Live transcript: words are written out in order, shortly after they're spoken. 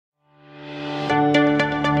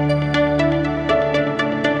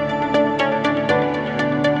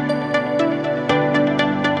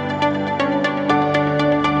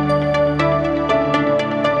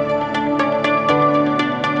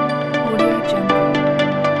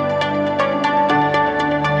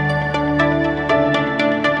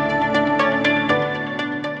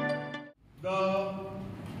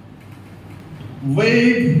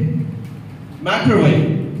matter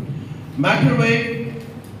wave. Matter wave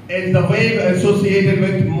is the wave associated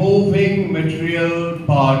with moving material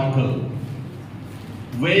particle.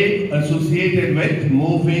 Wave associated with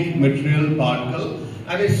moving material particle,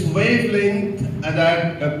 and its wavelength, as I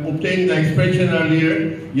obtained the expression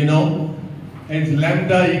earlier, it's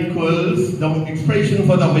lambda equals, the expression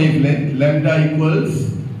for the wavelength, lambda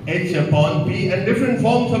equals h upon p, and different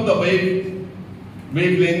forms of the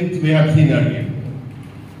wavelength we have seen earlier.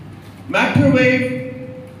 Matter wave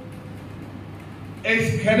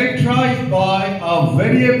is characterized by a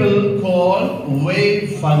variable called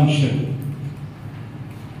wave function.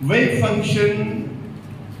 Wave function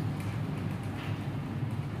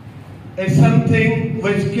is something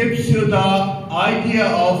which gives you the idea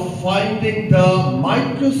of finding the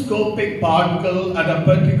microscopic particle at a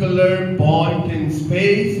particular point in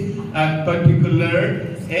space at particular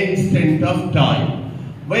instant of time.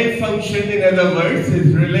 Wave function, in other words,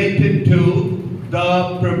 is related to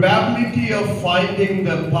the probability of finding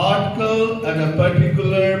the particle at a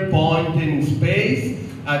particular point in space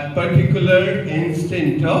at particular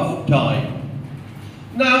instant of time.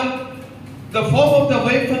 Now, the form of the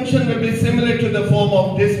wave function will be similar to the form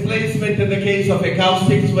of displacement in the case of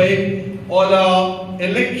acoustic wave, or the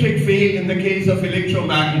electric field in the case of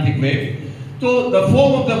electromagnetic wave. So the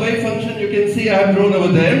form of the wave function, you can see I have drawn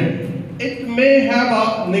over there. It may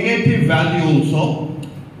have a negative value also.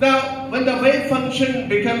 Now, when the wave function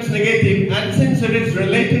becomes negative, and since it is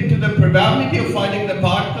related to the probability of finding the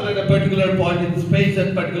particle at a particular point in space at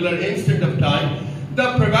a particular instant of time,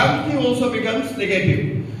 the probability also becomes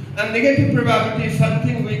negative. And negative probability is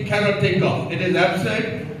something we cannot think of. It is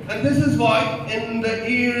absurd. And this is why in the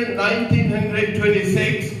year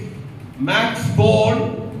 1926, Max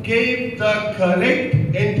Born gave the correct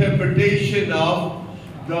interpretation of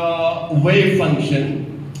the wave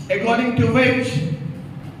function, according to which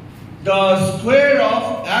the square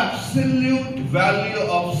of absolute value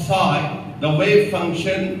of psi, the wave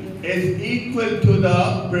function, is equal to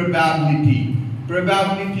the probability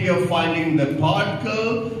of finding the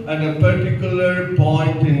particle at a particular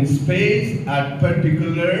point in space at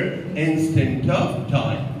particular instant of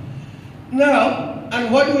time. Now,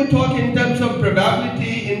 and what do we talk in terms of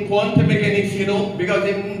probability in quantum mechanics, because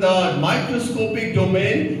in the microscopic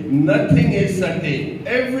domain, nothing is certain.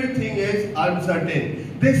 Everything is uncertain.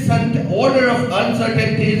 This order of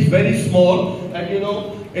uncertainty is very small, and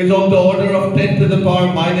is of the order of 10 to the power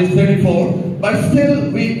minus 34. But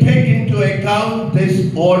still, we take into account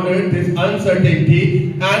this order, this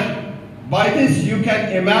uncertainty, and by this you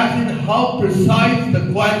can imagine how precise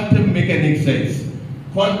the quantum mechanics is.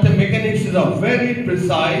 Quantum mechanics is a very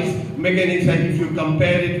precise mechanics, and if you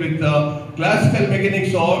compare it with the classical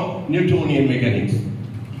mechanics or Newtonian mechanics.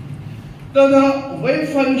 Now, the wave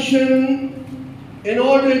function, in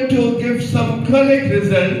order to give some correct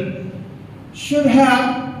result,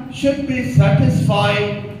 should be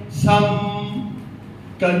satisfying some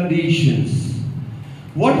conditions.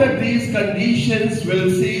 What are these conditions?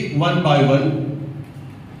 We'll see one by one.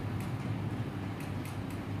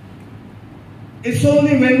 It's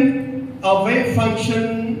only when a wave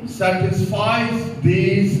function satisfies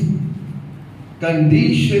these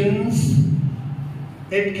conditions,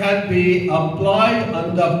 it can be applied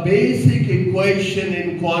on the basic equation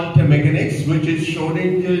in quantum mechanics, which is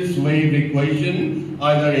Schrodinger's wave equation,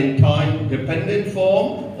 either in time-dependent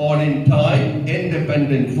form or in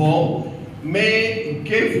time-independent form, may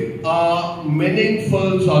give a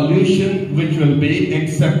meaningful solution which will be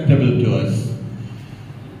acceptable to us.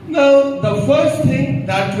 Now, the first thing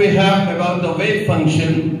that we have about the wave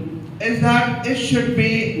function is that it should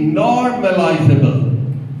be normalizable.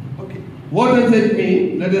 Okay, what does it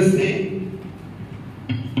mean? Let us see.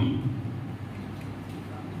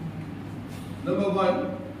 Number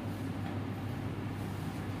one,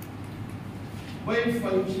 wave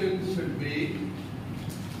function should be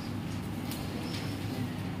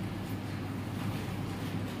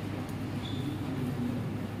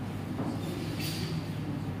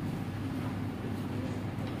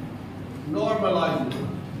normalizable.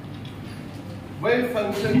 Wave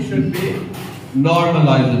function should be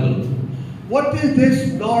normalizable. What is this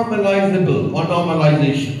normalizable or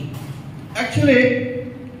normalization?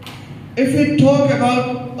 Actually, if we talk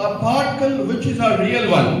about a particle which is a real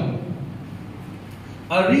one,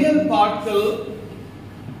 a real particle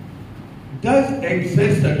does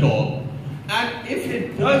exist at all. And if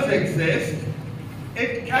it does exist,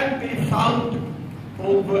 it can be found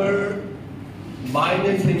over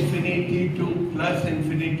minus infinity to plus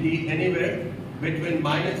infinity, anywhere between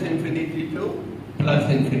minus infinity to plus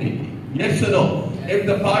infinity. Yes or no? If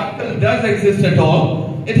the particle does exist at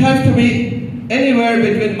all, it has to be anywhere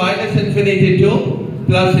between minus infinity to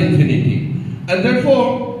plus infinity. And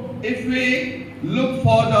therefore, if we look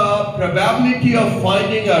for the probability of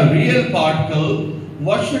finding a real particle,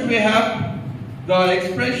 what should we have? The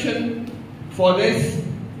expression for this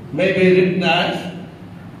may be written as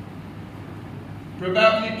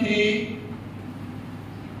probability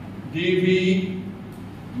dV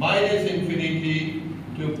minus infinity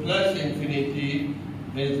to plus infinity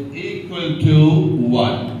is equal to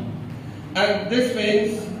 1. And this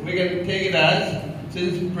means we can take it as,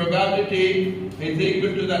 since probability is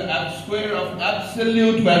equal to the square of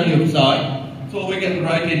absolute value of psi, so we can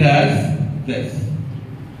write it as this.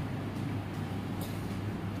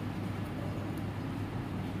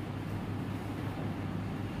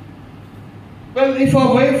 Well, if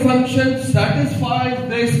a wave function satisfies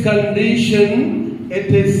this condition, it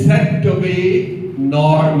is said to be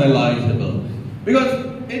normalizable. Because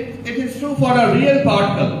it is true for a real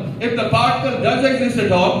particle. If the particle does exist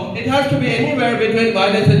at all, it has to be anywhere between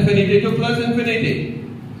minus infinity to plus infinity.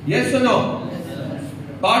 Yes or no? Yes.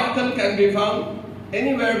 Particle can be found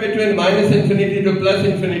anywhere between minus infinity to plus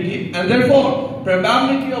infinity, and therefore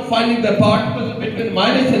probability of finding the particle between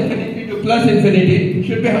minus infinity to plus infinity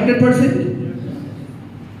should be 100%.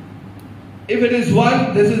 If it is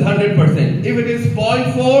 1, this is 100%. If it is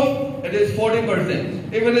 0.4, it is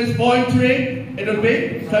 40%. If it is 0.3, it will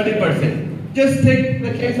be 30%. Just take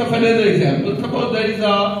the case of another example. Suppose there is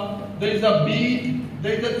a bead,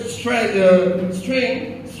 there is a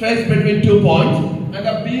string stretched between 2 points, and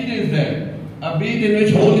a bead is there. A bead in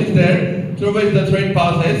which hole is there, through which the thread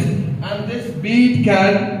passes, and this bead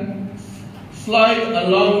can slide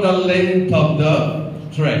along the length of the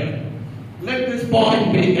thread. Let this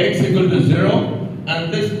point be x equal to 0,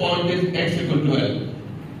 and this point is x equal to L.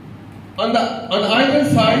 On either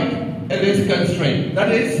side, it is constrained.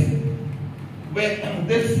 That is, where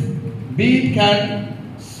this bead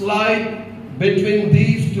can slide between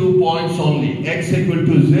these 2 points only, x equal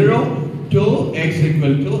to 0 to x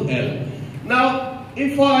equal to L. Now,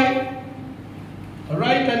 if I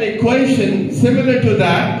write an equation similar to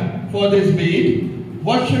that for this bead,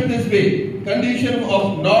 what should this be? Condition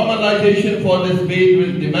of normalization for this bead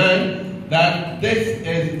will demand that this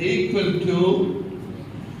is equal to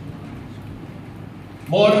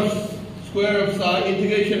mod of square of psi,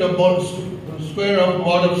 integration of square of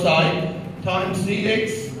mod of psi times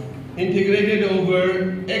dx integrated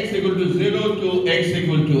over x equal to 0 to x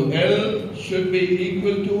equal to L should be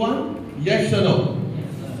equal to 1? Yes or no? Yes,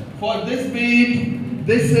 for this bead,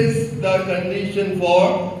 this is the condition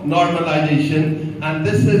for normalization, and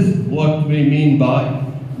this is what we mean by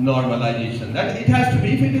normalization. That it has to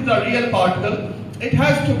be, if it is a real particle, it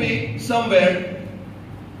has to be somewhere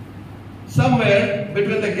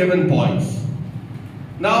between the given points.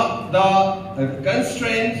 Now, the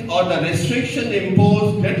constraints or the restriction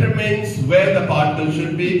imposed determines where the particle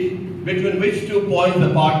should be, between which 2 points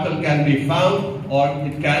the particle can be found or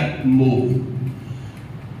it can move.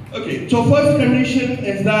 Okay, so first condition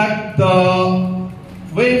is that the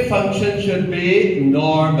wave function should be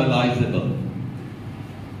normalizable.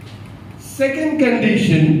 Second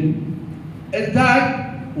condition is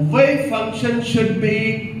that wave function should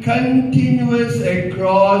be continuous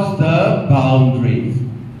across the boundaries.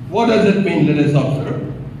 What does it mean? Let us observe.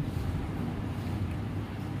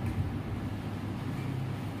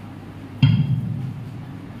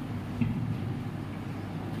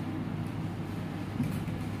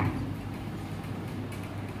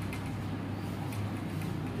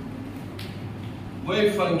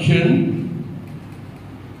 Wave function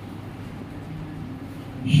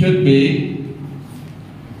should be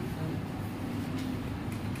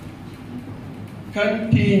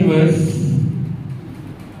continuous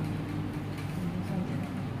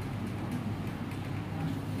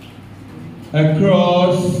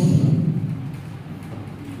across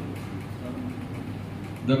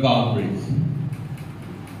the boundaries.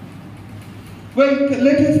 Well,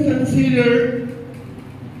 let us consider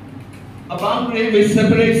a boundary which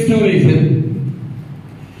separates two regions.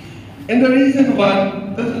 In the region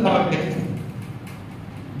 1, this is how it is.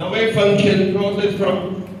 The wave function crosses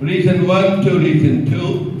from region 1 to region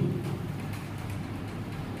 2.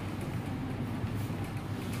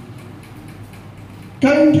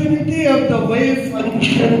 Continuity of the wave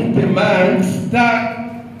function demands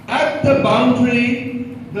that at the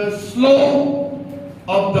boundary, the slope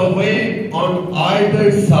of the wave on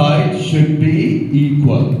either side should be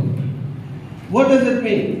equal. What does it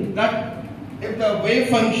mean? That if the wave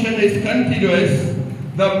function is continuous,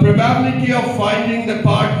 the probability of finding the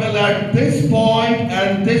particle at this point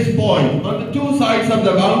and this point on the two sides of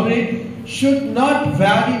the boundary should not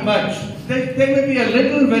vary much. there may be a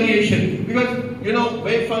little variation because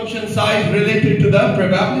wave function size related to the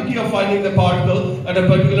probability of finding the particle at a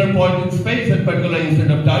particular point in space at particular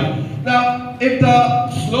instant of time. Now, if the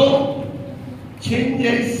slope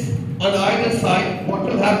changes on either side, what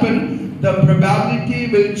will happen? The probability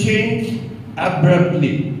will change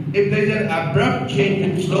abruptly. If there is an abrupt change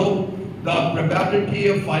in slope, the probability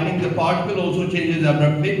of finding the particle also changes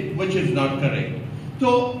abruptly, which is not correct.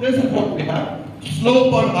 So this is what we have.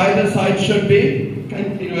 Slope on either side should be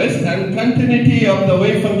continuous, and continuity of the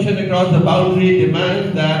wave function across the boundary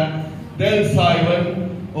demands that del psi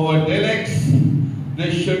 1 over del x,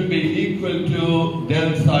 this should be equal to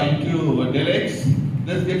del psi 2 over del x.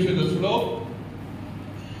 This gives you the slope.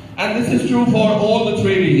 And this is true for all the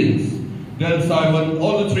three regions. Del psi 1,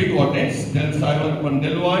 all the three coordinates, del psi 1 upon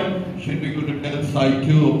del y should be equal to del psi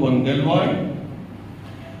 2 upon del y.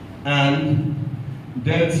 And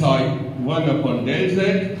del psi 1 upon del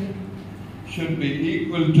z should be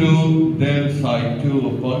equal to del psi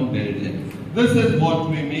 2 upon del z. This is what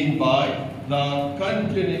we mean by the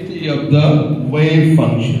continuity of the wave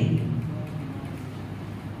function.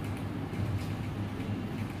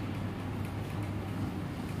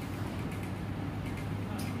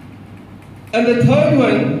 And the third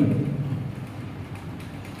one,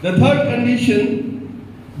 the third condition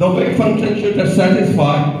the wave function should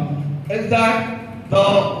satisfy is that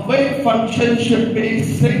the wave function should be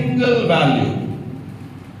single value.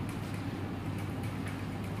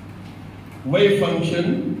 Wave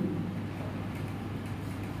function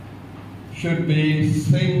should be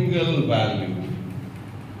single value.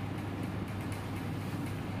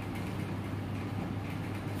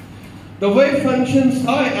 The wave function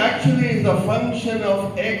psi actually is a function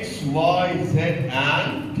of x, y, z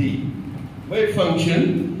and t. Wave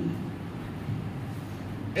function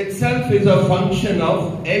itself is a function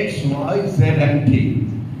of x, y, z and t.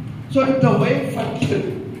 So if the wave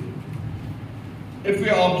function, if we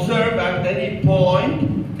observe at any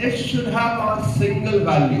point, it should have a single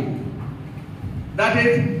value. That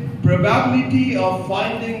is, probability of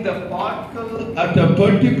finding the particle at a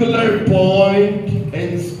particular point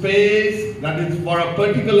in space, that is for a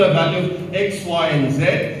particular value x, y and z,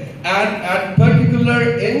 and at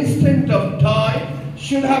particular instant of time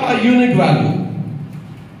should have a unique value.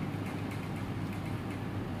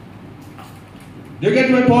 Do you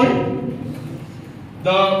get my point?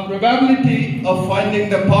 The probability of finding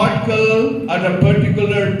the particle at a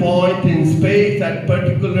particular point in space at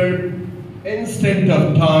particular instant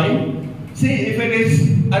of time. See, if it is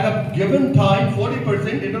at a given time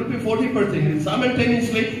 40%, it will be 40%.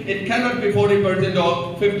 Simultaneously, it cannot be 40%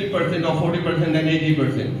 or 50% or 40% and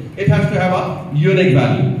 80%. It has to have a unique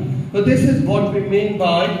value. So this is what we mean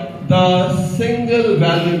by the single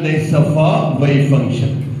valueness of a wave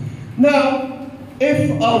function. Now,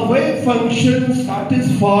 if a wave function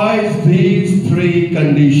satisfies these three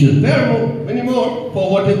conditions, there are many more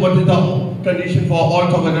for what is the condition for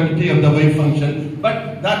orthogonality of the wave function,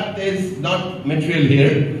 but that is not material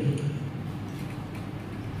here.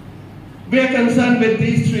 We are concerned with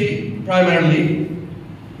these three primarily,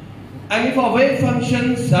 and if a wave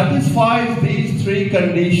function satisfies these three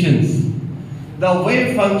conditions, the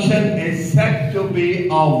wave function is said to be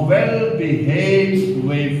a well-behaved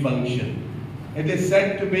wave function. It is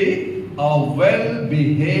said to be a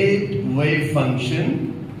well-behaved wave function.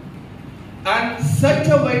 And such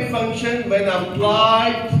a wave function, when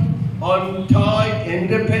applied on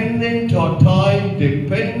time-independent or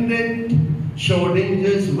time-dependent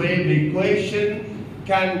Schrodinger's wave equation,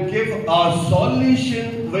 can give a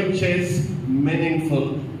solution which is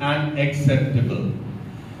meaningful and acceptable.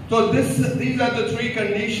 So these are the three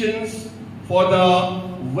conditions for the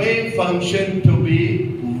wave function to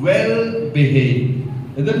be well behaved.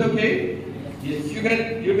 Is that okay? Yes. You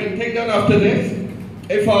can take down after this.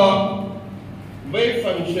 If a wave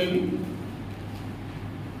function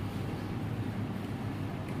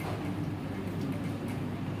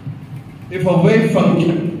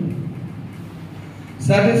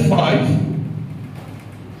satisfies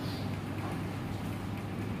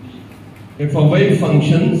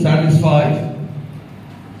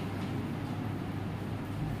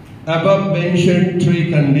above mentioned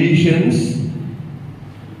three conditions,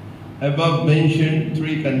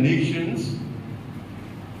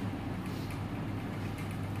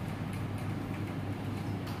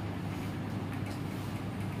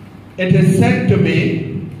 it is said to be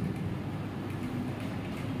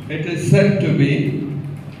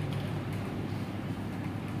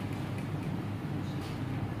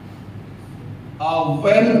a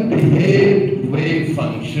well-behaved wave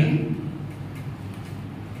function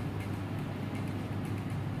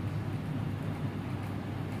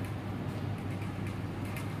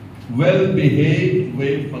well-behaved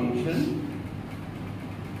wave function,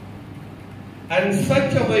 and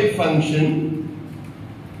such a wave function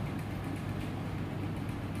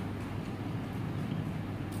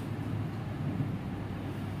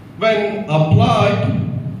when applied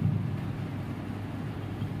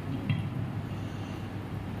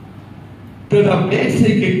to the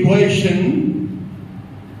basic equation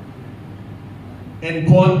in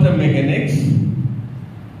quantum mechanics,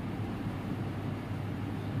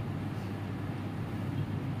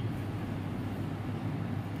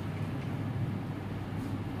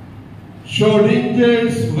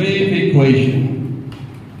 Schrodinger's wave equation,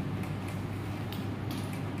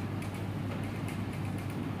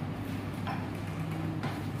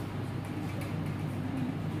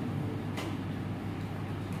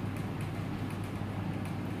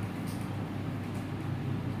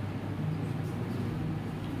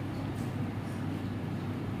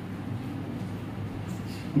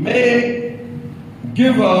 may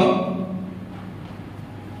give a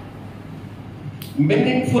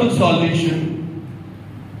meaningful solution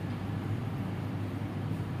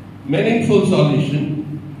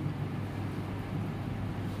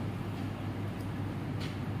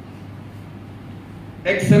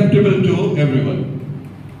acceptable to everyone.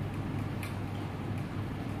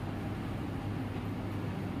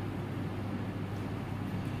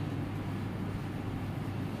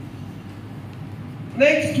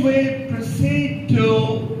 Next, we proceed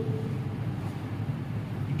to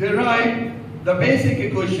derive the basic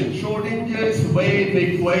equation, Schrodinger's wave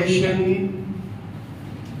equation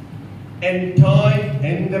in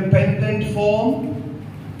time-independent form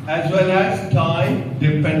as well as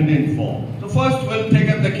time-dependent form. So first we'll take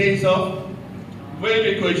up the case of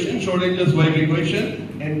wave equation, Schrodinger's wave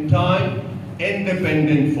equation in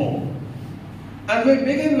time-independent form. And we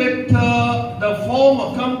begin with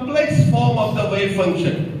the complex form of the wave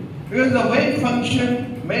function, because the wave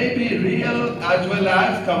function may be real as well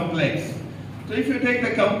as complex. So if you take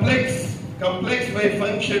the complex wave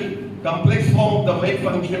function, complex form of the wave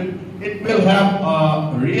function, it will have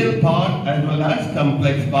a real part as well as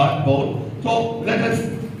complex part both. So let us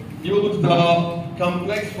use the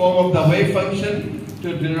complex form of the wave function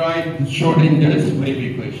to derive Schrodinger's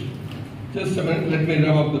wave equation. Just a minute, let me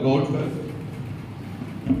rub up the board first.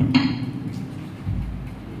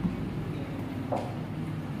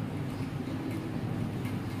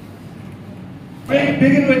 We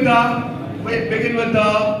begin with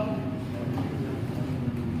the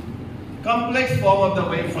complex form of the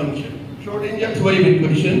wave function, Schrodinger's wave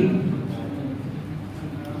equation.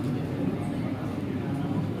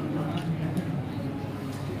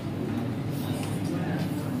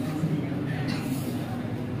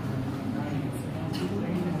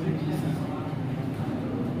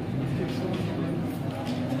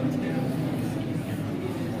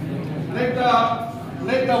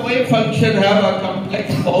 Let the wave function have a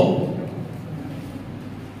complex form.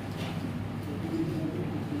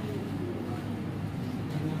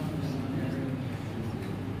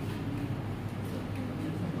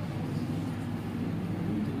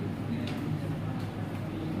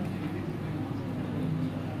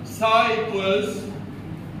 Psi equals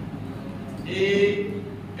A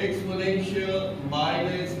exponential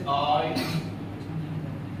minus I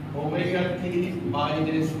omega t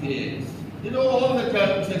minus AX. You know all the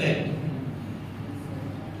terms in it.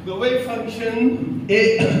 The wave function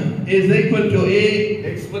A is equal to A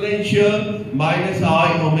exponential minus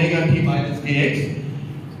I omega t minus AX.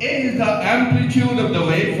 A is the amplitude of the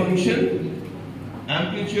wave function.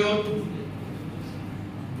 Amplitude.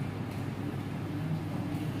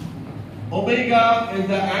 Omega is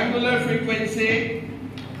the angular frequency.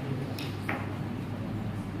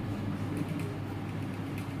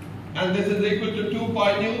 And this is equal to 2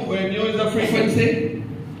 pi nu, where nu is the frequency,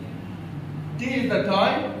 t is the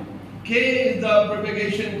time, k is the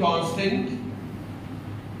propagation constant,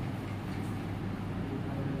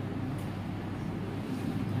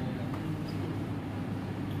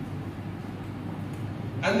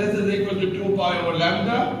 and this is equal to 2 pi over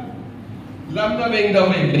lambda, lambda being the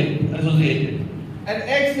wavelength associated, and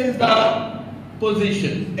x is the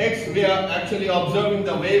position. X, we are actually observing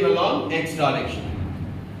the wave along x direction.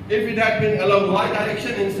 If it had been along y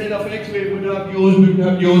direction, instead of x, we would have used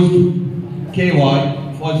ky.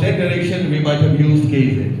 For z direction, we might have used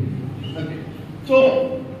kz. Okay.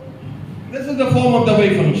 So this is the form of the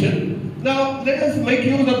wave function. Now let us make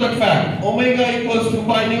use of that fact. Omega equals 2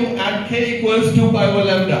 pi nu and k equals 2 pi over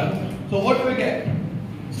lambda. So what do we get?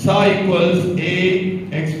 Psi equals A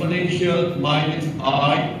exponential minus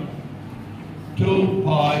I 2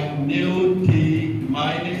 pi nu t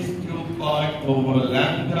minus 2 pi over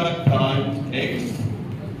lambda times x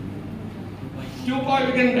 2 pi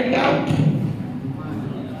we can bring out.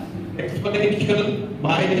 Exponential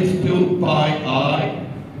minus 2 pi I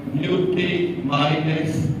mu t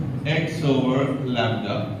minus x over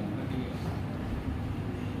lambda.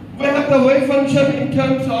 We have the wave function in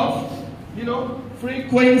terms of,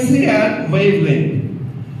 frequency and wavelength.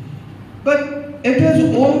 But it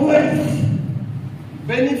is always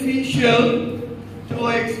beneficial to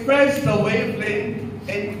express the wavelength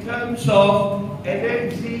in terms of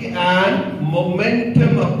energy and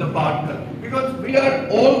momentum of the particle. Because we are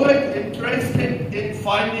always interested in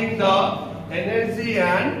finding the energy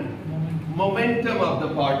and momentum of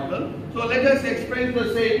the particle. So let us express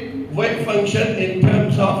the same wave function in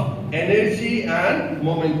terms of energy and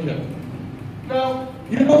momentum. Now,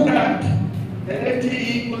 you know that energy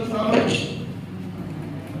equals how much?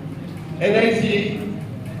 Energy,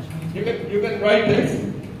 you can write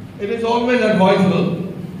this. It is always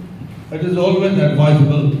advisable. It is always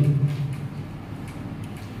advisable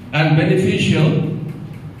and beneficial.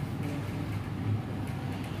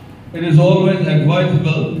 It is always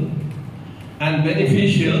advisable and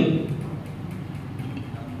beneficial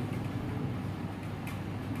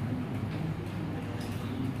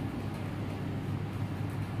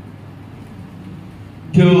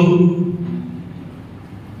to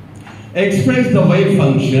express the wave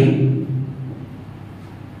function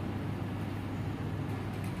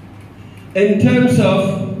in terms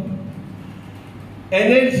of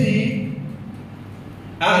energy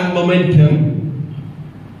and momentum.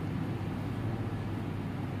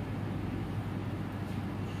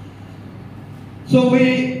 So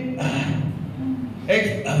we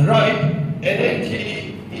write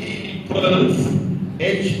energy equals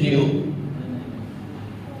h nu.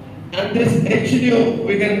 And this h nu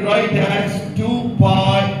we can write as 2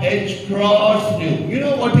 pi h cross nu. You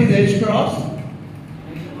know what is h cross?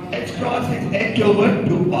 H cross is h over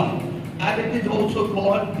 2 pi. And it is also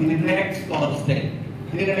called Dirac's constant.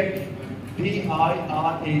 Dirac,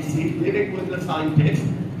 D-I-R-A-C, Dirac was the scientist.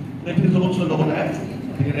 It is also known as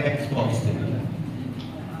Dirac's constant.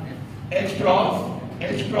 H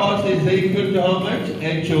cross is equal to how much?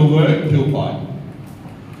 H over 2 pi.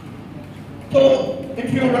 So,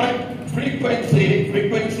 if you write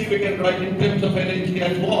frequency we can write in terms of energy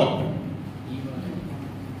as what?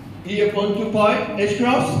 E upon 2 pi h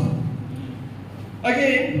cross.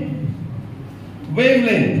 Again,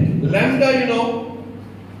 wavelength, lambda,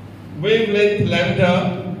 wavelength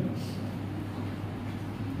lambda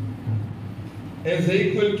is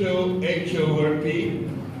equal to h over p.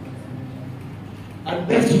 And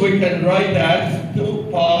this we can write as 2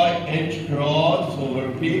 pi h cross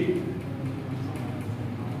over p.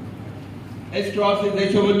 H cross is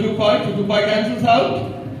h over 2 pi, so 2 pi cancels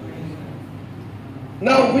out.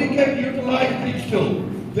 Now we can utilize these two.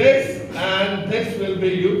 This and this will be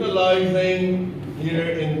utilizing here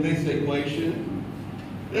in this equation.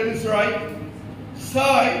 That is right.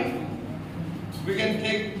 Psi we can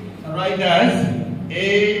write as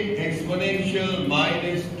a exponential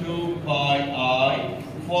minus 2 pi I.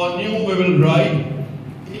 For nu we will write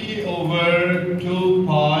e over 2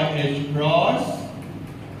 pi h cross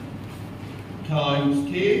times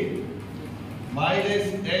t minus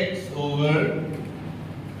x over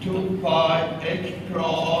 2 pi h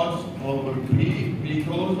cross over p. P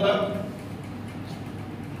goes up.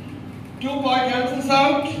 2 pi cancels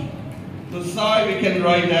out. So psi we can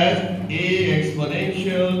write as a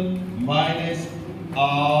exponential minus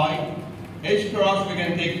I. H cross we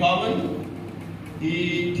can take common.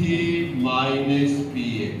 E t minus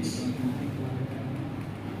px.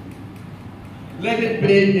 Let it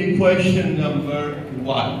be equation number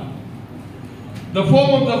 1. The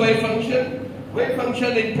form of the wave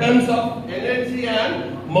function in terms of energy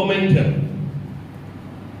and momentum.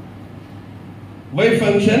 Wave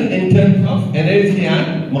function in terms of energy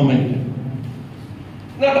and momentum.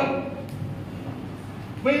 Now,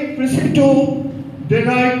 we proceed to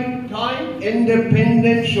derive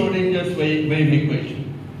time-independent Schrodinger's wave equation.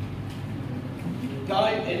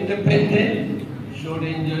 Time-independent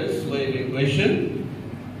Schrodinger's wave equation.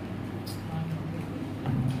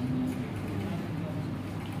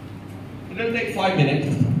 It will take 5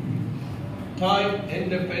 minutes.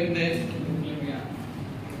 Time-independent.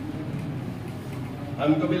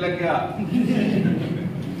 हमको भी लग गया.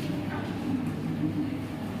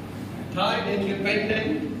 Time-independent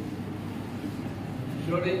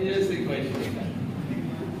Schrodinger's equation.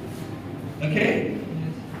 Okay?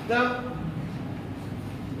 Now,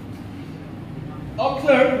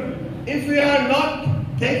 observe, if we are not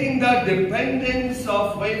taking the dependence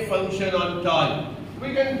of wave function on time,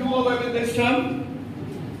 we can do away with this term.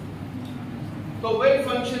 So wave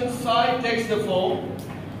function psi takes the form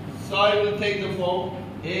psi will take the form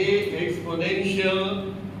A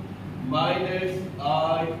exponential minus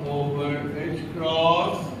I over h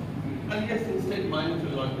cross, and yes, instead minus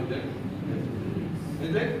will not be there.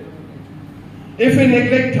 Is it? If we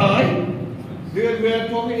neglect time, we are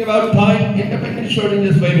talking about time independent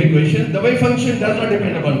Schrodinger's wave equation. The wave function does not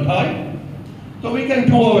depend upon time, so we can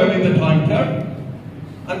do away with the time term,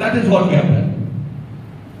 and that is what we have done.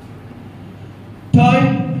 Time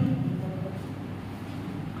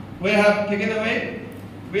we have taken away.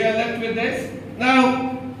 We are left with this.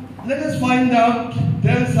 Now let us find out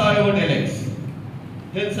del psi over del x.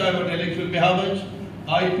 Del psi over del x will be how much?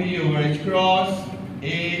 IP over h cross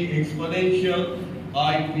A exponential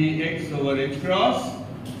IPx over h cross,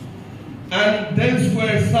 and del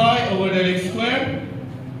square psi over del x square.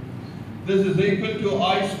 This is equal to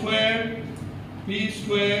I square P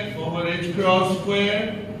square over h cross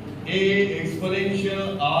square A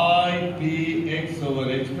exponential IPx over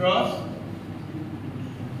h cross.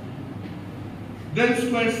 Del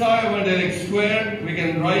square psi over del x square we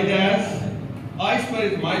can write as I square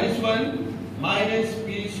is minus 1 minus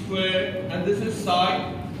P square, and this is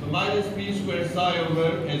psi, so minus P square psi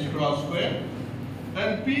over h cross square,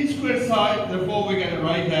 and P square psi therefore we can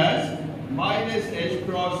write as minus h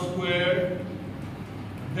cross square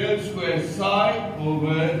del square psi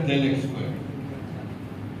over del x square.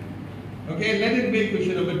 Okay, let it be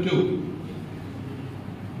equation number 2.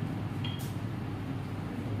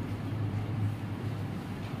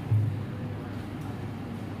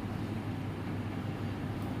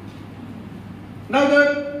 Now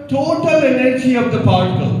the total energy of the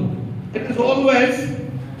particle, it is always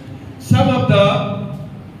sum of the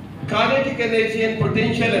kinetic energy and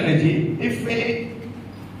potential energy. If we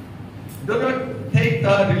do not take the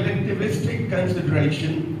relativistic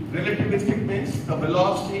consideration, relativistic means the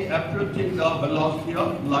velocity approaching the velocity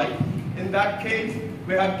of light. In that case,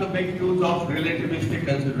 we have to make use of relativistic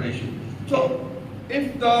consideration. So,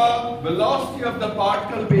 if the velocity of the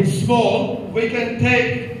particle be small, we can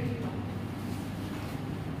take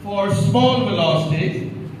for small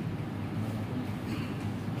velocities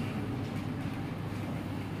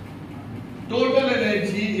total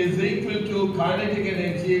energy is equal to kinetic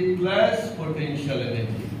energy plus potential energy.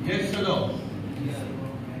 Yes or no? Yes.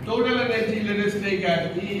 Total energy let us take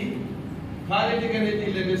as E, kinetic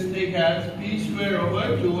energy let us take as P square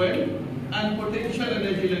over 2m, and potential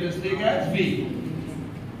energy let us take as V.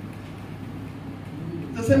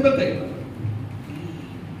 It's a simple thing.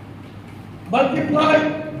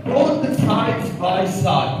 Multiply both the sides by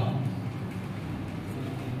psi.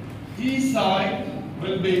 E psi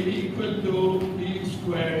will be equal to P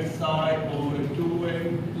square psi over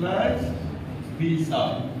 2m plus V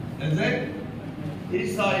psi. Is it? E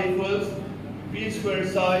psi equals P square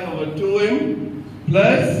psi over 2m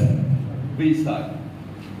plus V psi.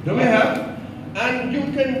 Do we have? And you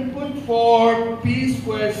can put for P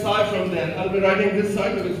square psi from there. I'll be writing this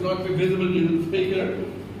side, but it's not visible to the speaker.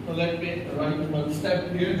 So let me write one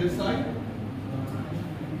step here, this side.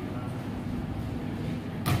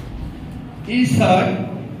 E psi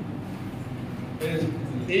is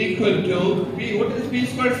equal to P, what is P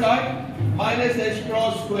square psi? Minus h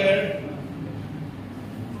cross square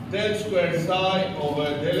del square psi over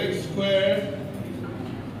del x square.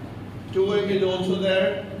 2m is also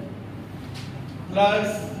there,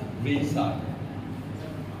 plus V psi.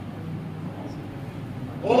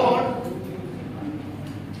 Or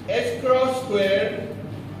h cross square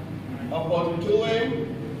upon 2m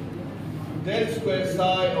del square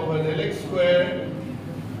psi over del x square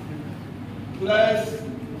plus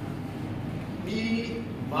E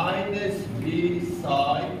minus V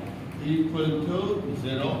psi equal to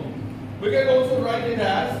 0. We can also write it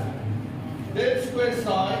as del square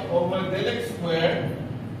psi over del x square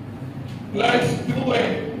plus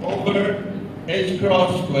 2m over h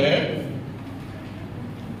cross square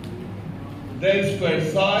del square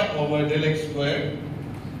psi over del x square,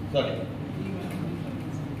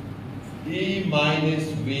 E minus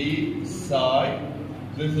V psi,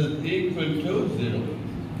 this is equal to 0.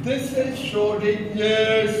 This is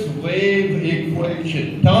Schrodinger's wave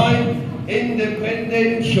equation, time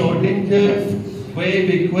independent Schrodinger's wave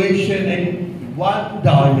equation in one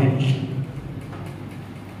dimension.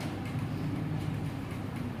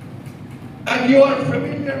 And you are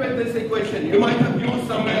familiar with this equation. You might have used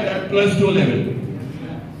somewhere at +2 level.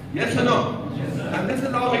 Yes or no? Yes, sir. And this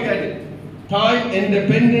is how we get it. Time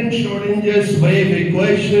independent Schrodinger's wave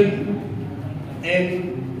equation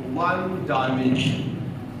in one dimension.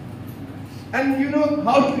 And you know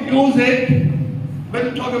how to use it.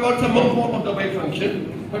 We'll talk about some more form of the wave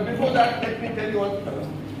function. But before that, let me tell you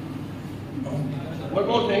one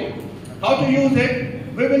more thing. How to use it.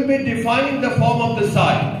 we will be defining the form of the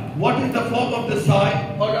psi. What is the form of the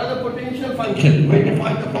psi? Or rather potential function. We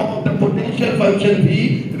define the form of the potential function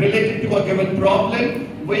V related to a given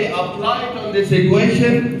problem. We apply it on this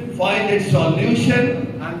equation, find its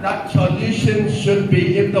solution, and that solution should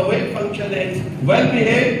be, if the wave function is well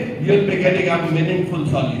behaved, you'll be getting a meaningful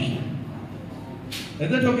solution. Is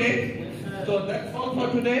that okay? So that's all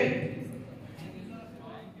for today.